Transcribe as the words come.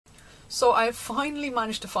So I have finally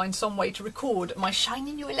managed to find some way to record my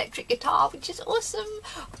shiny new electric guitar, which is awesome.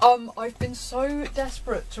 I've been so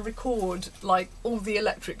desperate to record like all the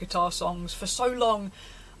electric guitar songs for so long,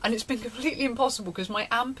 and it's been completely impossible because my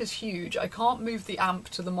amp is huge. I can't move the amp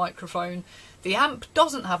to the microphone. The amp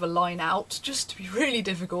doesn't have a line out, just to be really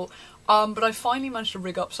difficult. But I finally managed to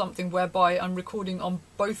rig up something whereby I'm recording on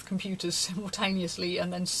both computers simultaneously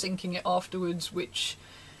and then syncing it afterwards, which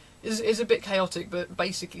is a bit chaotic, but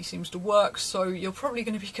basically seems to work. So you're probably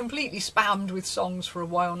going to be completely spammed with songs for a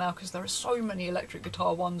while now, because there are so many electric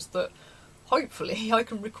guitar ones that hopefully I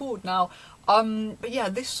can record now. But yeah,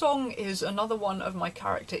 this song is another one of my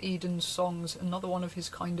character Eden's songs, another one of his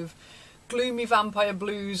kind of gloomy vampire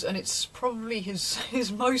blues, and it's probably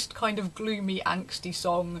his most kind of gloomy, angsty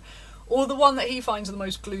song, or the one that he finds the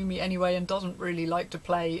most gloomy anyway and doesn't really like to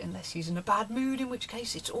play unless he's in a bad mood, in which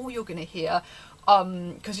case it's all you're going to hear.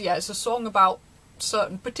 Because yeah, it's a song about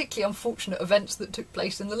certain particularly unfortunate events that took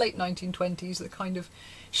place in the late 1920s, the kind of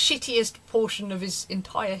shittiest portion of his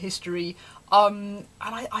entire history. And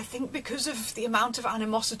I think because of the amount of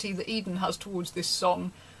animosity that Eden has towards this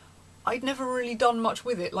song, I'd never really done much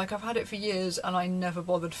with it. Like, I've had it for years and I never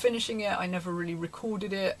bothered finishing it, I never really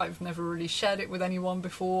recorded it, I've never really shared it with anyone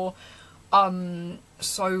before.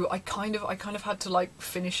 So I kind of had to like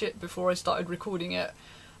finish it before I started recording it.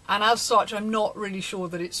 And as such, I'm not really sure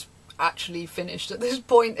that it's actually finished at this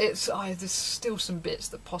point. There's still some bits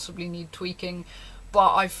that possibly need tweaking,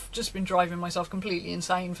 but I've just been driving myself completely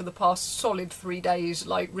insane for the past solid 3 days,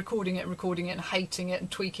 like recording it and hating it and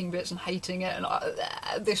tweaking bits and hating it. And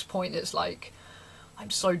at this point, it's like, I'm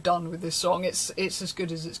so done with this song. It's as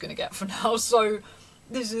good as it's going to get for now. So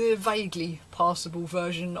this is a vaguely passable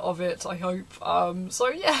version of it, I hope. So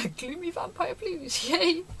yeah, Gloomy Vampire Blues,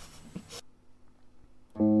 yay!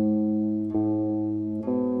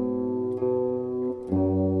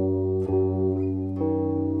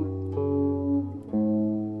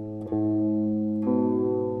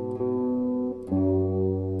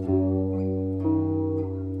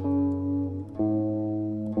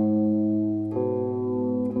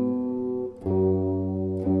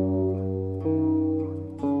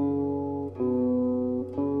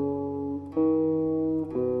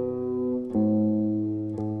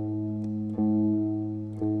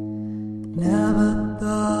 Never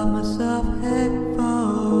thought myself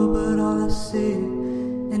hateful, but all I see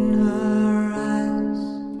in her eyes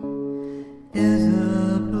is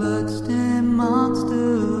a bloodstained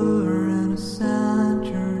monster and a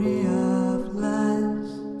century of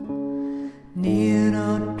lies.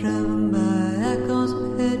 Needle driven by echoes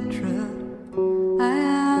of hatred, I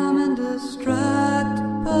am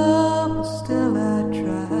indestructible, but still I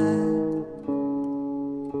try.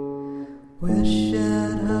 Wish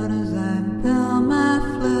it hurt as I impale my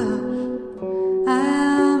flesh. I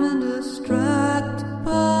am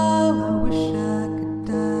indestructible, I wish I could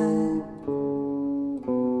die.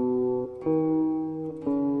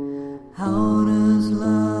 How does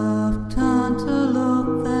love turn to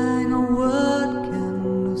loathing? A word can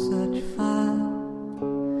do such fire.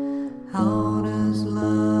 How does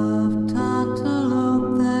love turn to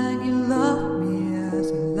loathing? You love me as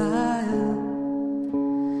a liar.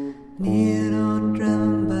 Needle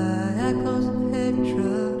driven by echoes of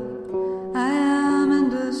hatred, I am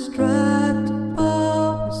indestructible,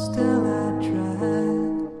 but still I try.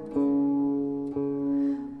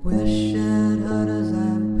 Wish it hurt as I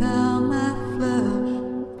impale my flesh.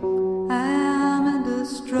 I am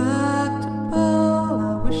indestructible, I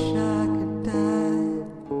wish I could die.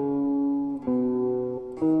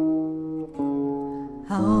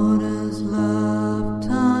 How does love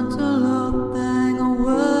turn to loathing? A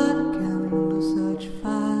word can do such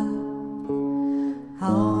fire.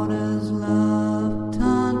 How does love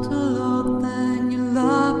turn to loathing? You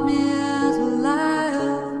love me as a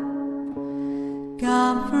liar.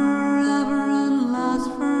 Gone forever and lost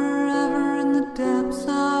forever in the depths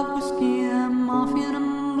of whiskey and morphine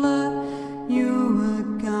and blood. You were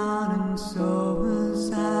gone and so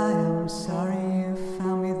was I. I'm sorry you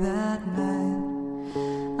found me that night.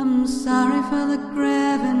 I'm sorry for the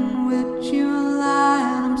grave in which you lie,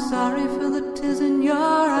 and I'm sorry for the tears in your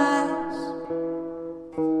eyes.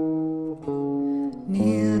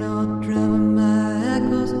 Needle driven